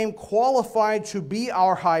became qualified to be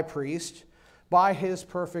our high priest by his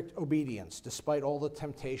perfect obedience, despite all the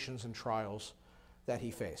temptations and trials that he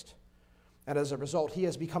faced. And as a result, he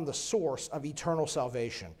has become the source of eternal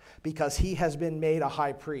salvation because he has been made a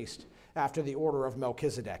high priest after the order of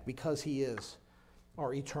Melchizedek, because he is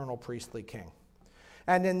our eternal priestly king.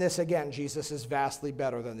 And in this, again, Jesus is vastly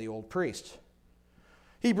better than the old priest.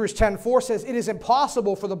 Hebrews 10:4 says, it is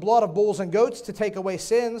impossible for the blood of bulls and goats to take away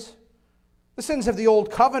sins. The sins of the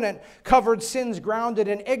old covenant covered sins grounded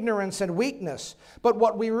in ignorance and weakness. But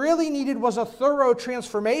what we really needed was a thorough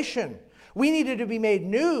transformation. We needed to be made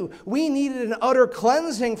new. We needed an utter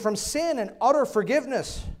cleansing from sin and utter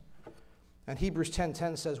forgiveness. And Hebrews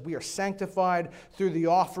 10:10 says we are sanctified through the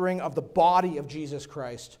offering of the body of Jesus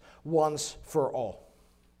Christ once for all.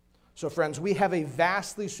 So friends, we have a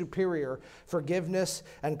vastly superior forgiveness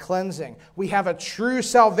and cleansing. We have a true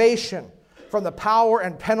salvation from the power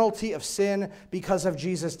and penalty of sin because of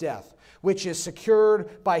Jesus' death, which is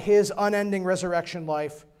secured by his unending resurrection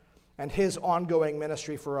life and his ongoing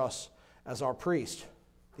ministry for us as our priest.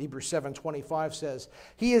 Hebrews 7:25 says,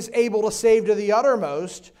 he is able to save to the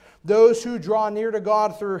uttermost those who draw near to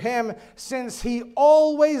God through him, since he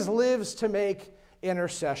always lives to make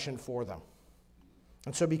intercession for them.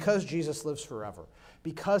 And so because Jesus lives forever,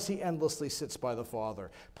 because he endlessly sits by the Father,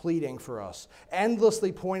 pleading for us,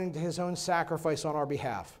 endlessly pointing to his own sacrifice on our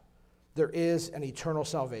behalf, there is an eternal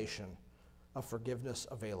salvation of forgiveness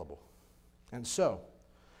available. And so,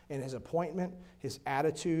 in his appointment, his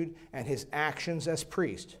attitude, and his actions as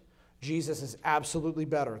priest, Jesus is absolutely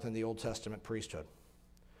better than the Old Testament priesthood.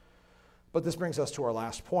 But this brings us to our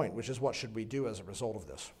last point, which is what should we do as a result of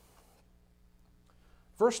this?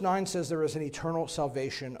 Verse 9 says there is an eternal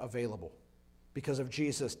salvation available because of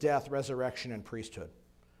Jesus' death, resurrection, and priesthood.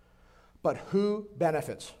 But who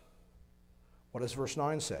benefits? What does verse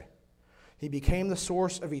 9 say? He became the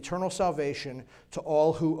source of eternal salvation to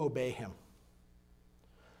all who obey him.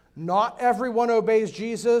 Not everyone obeys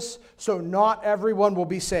Jesus, so not everyone will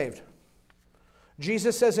be saved.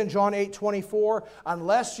 Jesus says in John 8:24,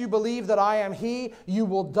 unless you believe that I am he, you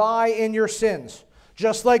will die in your sins.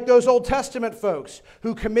 Just like those Old Testament folks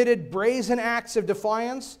who committed brazen acts of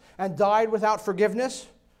defiance and died without forgiveness.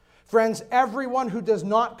 Friends, everyone who does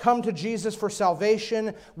not come to Jesus for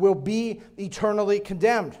salvation will be eternally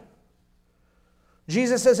condemned.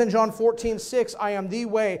 Jesus says in John 14:6, I am the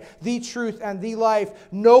way, the truth, and the life.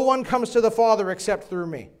 No one comes to the Father except through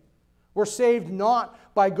me. We're saved not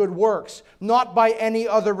by good works, not by any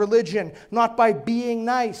other religion, not by being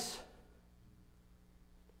nice.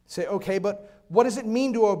 Say, okay, but what does it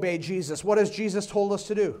mean to obey Jesus? What has Jesus told us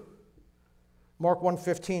to do? Mark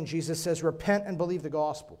 1:15, Jesus says, repent and believe the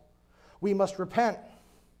gospel. We must repent.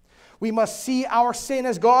 We must see our sin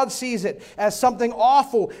as God sees it, as something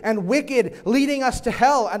awful and wicked leading us to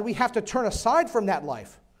hell. And we have to turn aside from that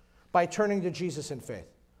life by turning to Jesus in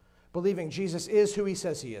faith, believing Jesus is who he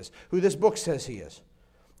says he is, who this book says he is,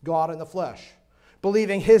 God in the flesh,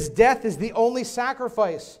 believing his death is the only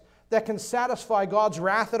sacrifice that can satisfy God's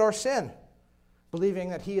wrath at our sin, believing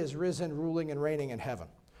that he is risen, ruling, and reigning in heaven.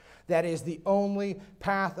 That is the only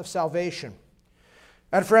path of salvation.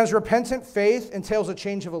 And friends, repentant faith entails a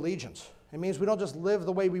change of allegiance. It means we don't just live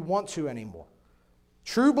the way we want to anymore.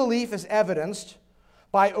 True belief is evidenced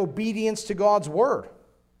by obedience to God's word.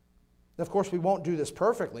 Of course, we won't do this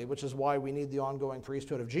perfectly, which is why we need the ongoing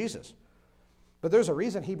priesthood of Jesus. But there's a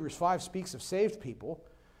reason Hebrews 5 speaks of saved people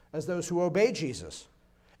as those who obey Jesus,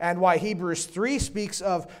 and why Hebrews 3 speaks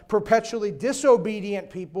of perpetually disobedient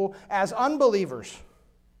people as unbelievers,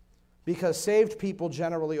 because saved people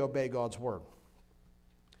generally obey God's word.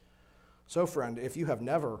 So, friend, if you have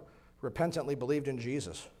never repentantly believed in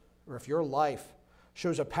Jesus, or if your life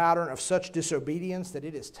shows a pattern of such disobedience that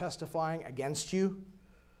it is testifying against you,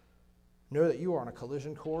 know that you are on a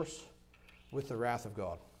collision course with the wrath of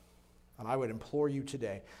God. And I would implore you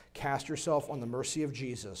today, cast yourself on the mercy of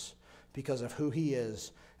Jesus because of who he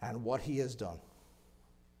is and what he has done.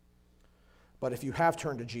 But if you have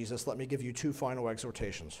turned to Jesus, let me give you two final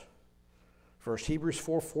exhortations. First, Hebrews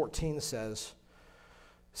 4:14 says,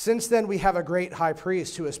 "Since then we have a great high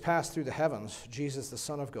priest who has passed through the heavens, Jesus the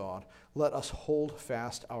Son of God, let us hold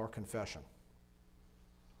fast our confession."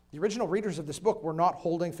 The original readers of this book were not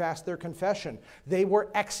holding fast their confession. They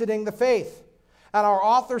were exiting the faith. And our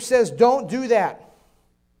author says, don't do that.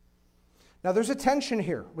 Now there's a tension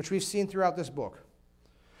here, which we've seen throughout this book.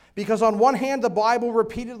 Because on one hand, the Bible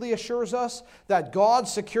repeatedly assures us that God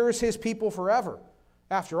secures his people forever.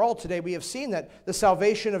 After all, today we have seen that the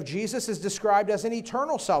salvation of Jesus is described as an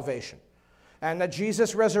eternal salvation, and that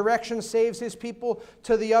Jesus' resurrection saves his people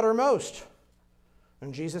to the uttermost.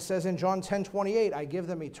 And Jesus says in John 10:28, "I give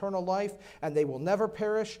them eternal life, and they will never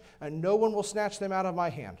perish, and no one will snatch them out of my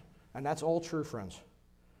hand." And that's all true, friends.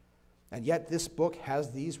 And yet this book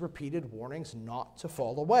has these repeated warnings not to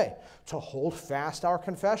fall away, to hold fast our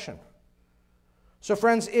confession. So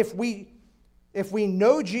friends, if we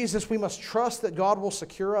know Jesus, we must trust that God will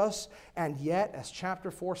secure us. And yet, as chapter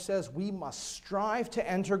 4 says, we must strive to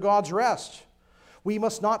enter God's rest. We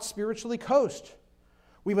must not spiritually coast.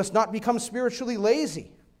 We must not become spiritually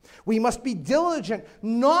lazy. We must be diligent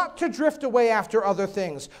not to drift away after other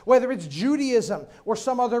things, whether it's Judaism or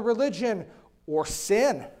some other religion or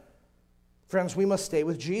sin. Friends, we must stay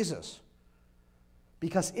with Jesus.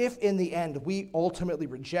 Because if in the end we ultimately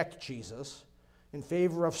reject Jesus in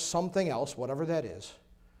favor of something else, whatever that is,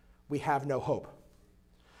 we have no hope.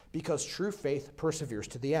 Because true faith perseveres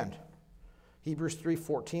to the end. Hebrews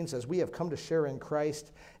 3:14 says, "We have come to share in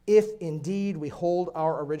Christ if indeed we hold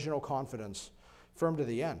our original confidence firm to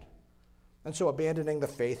the end." And so abandoning the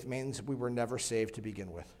faith means we were never saved to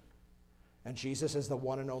begin with. And Jesus is the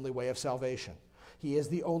one and only way of salvation. He is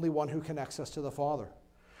the only one who connects us to the Father.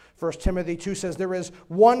 1 Timothy 2 says, "There is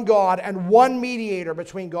one God and one mediator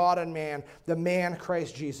between God and man, the man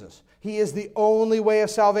Christ Jesus." He is the only way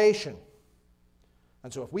of salvation.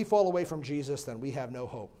 And so if we fall away from Jesus, then we have no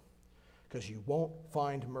hope, because you won't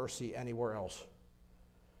find mercy anywhere else.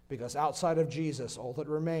 Because outside of Jesus, all that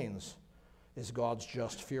remains is God's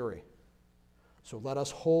just fury. So let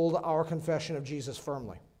us hold our confession of Jesus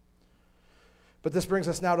firmly. But this brings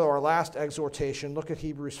us now to our last exhortation. Look at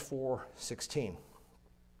Hebrews 4:16.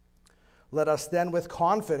 "Let us then with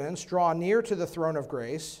confidence draw near to the throne of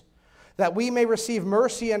grace, that we may receive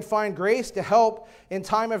mercy and find grace to help in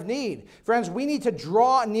time of need." Friends, we need to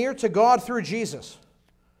draw near to God through Jesus.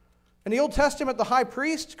 In the Old Testament, the high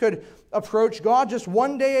priest could approach God just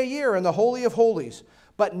one day a year in the Holy of Holies.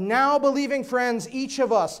 But now, believing friends, each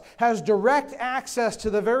of us has direct access to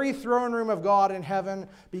the very throne room of God in heaven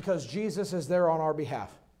because Jesus is there on our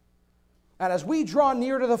behalf. And as we draw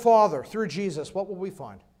near to the Father through Jesus, what will we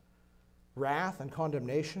find? Wrath and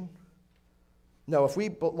condemnation? No, if we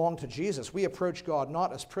belong to Jesus, we approach God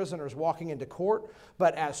not as prisoners walking into court,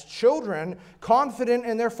 but as children confident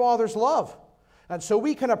in their Father's love. And so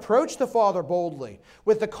we can approach the Father boldly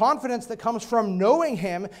with the confidence that comes from knowing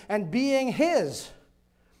him and being his.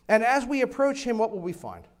 And as we approach him, what will we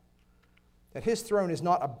find? That his throne is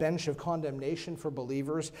not a bench of condemnation for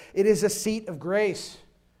believers. It is a seat of grace,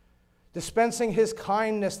 dispensing his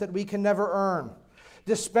kindness that we can never earn,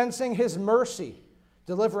 dispensing his mercy,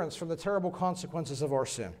 deliverance from the terrible consequences of our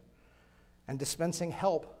sin, and dispensing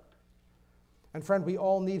help. And friend, we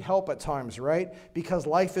all need help at times, right? Because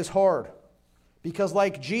life is hard. Because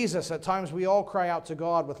like Jesus, at times we all cry out to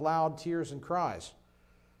God with loud tears and cries.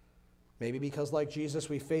 Maybe because, like Jesus,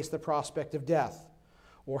 we face the prospect of death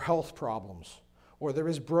or health problems, or there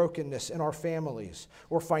is brokenness in our families,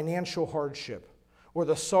 or financial hardship, or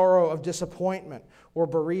the sorrow of disappointment or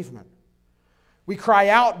bereavement. We cry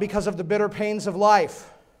out because of the bitter pains of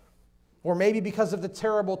life, or maybe because of the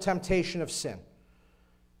terrible temptation of sin,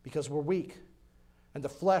 because we're weak, and the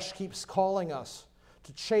flesh keeps calling us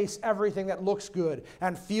to chase everything that looks good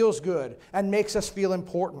and feels good and makes us feel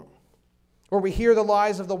important. Or we hear the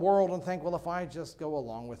lies of the world and think, well, if I just go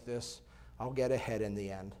along with this, I'll get ahead in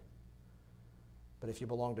the end. But if you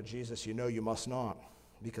belong to Jesus, you know you must not,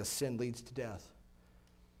 because sin leads to death.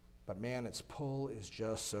 But man, its pull is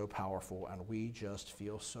just so powerful, and we just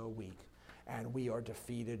feel so weak, and we are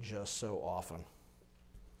defeated just so often.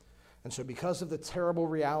 And so because of the terrible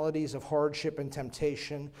realities of hardship and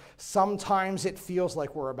temptation, sometimes it feels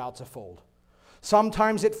like we're about to fold.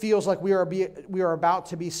 Sometimes it feels like we are about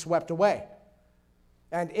to be swept away.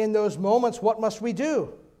 And in those moments, what must we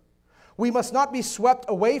do? We must not be swept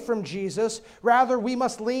away from Jesus. Rather, we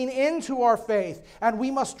must lean into our faith, and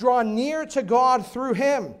we must draw near to God through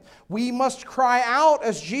him. We must cry out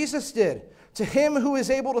as Jesus did to him who is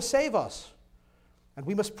able to save us. And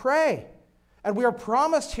we must pray. And we are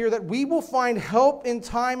promised here that we will find help in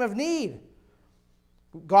time of need.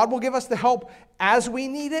 God will give us the help as we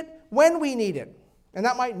need it, when we need it. And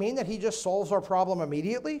that might mean that he just solves our problem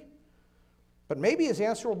immediately. But maybe his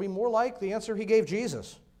answer will be more like the answer he gave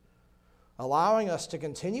Jesus, allowing us to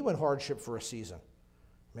continue in hardship for a season,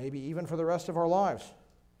 maybe even for the rest of our lives,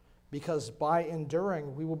 because by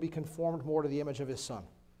enduring, we will be conformed more to the image of his Son.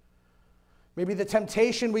 Maybe the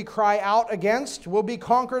temptation we cry out against will be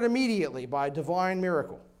conquered immediately by divine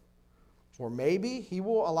miracle. Or maybe he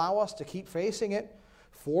will allow us to keep facing it,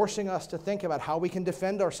 forcing us to think about how we can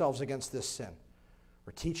defend ourselves against this sin,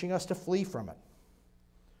 or teaching us to flee from it.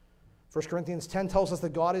 1 Corinthians 10 tells us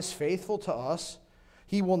that God is faithful to us.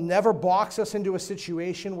 He will never box us into a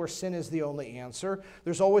situation where sin is the only answer.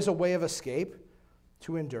 There's always a way of escape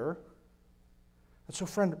to endure. And so,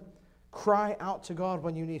 friend, cry out to God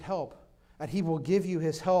when you need help, and he will give you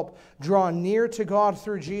his help. Draw near to God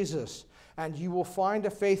through Jesus, and you will find a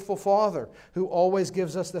faithful Father who always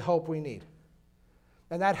gives us the help we need.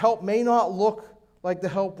 And that help may not look like the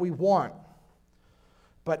help we want,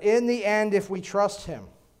 but in the end, if we trust him,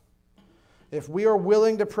 if we are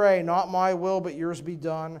willing to pray, not my will, but yours be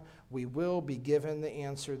done, we will be given the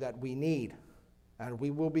answer that we need. And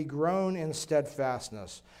we will be grown in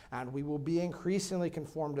steadfastness. And we will be increasingly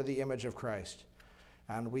conformed to the image of Christ.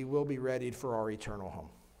 And we will be readied for our eternal home.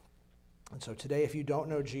 And so today, if you don't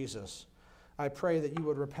know Jesus, I pray that you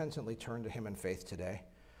would repentantly turn to him in faith today.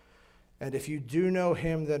 And if you do know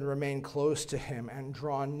him, then remain close to him and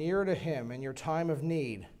draw near to him in your time of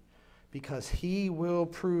need, because he will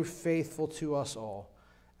prove faithful to us all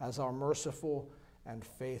as our merciful and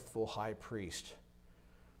faithful high priest.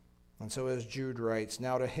 And so as Jude writes,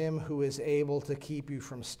 now to him who is able to keep you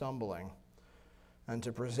from stumbling and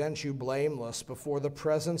to present you blameless before the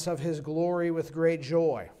presence of his glory with great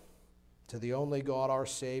joy, to the only God our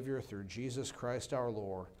Savior through Jesus Christ our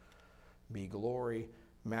Lord, be glory,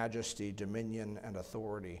 majesty, dominion, and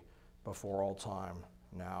authority before all time,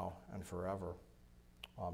 now and forever.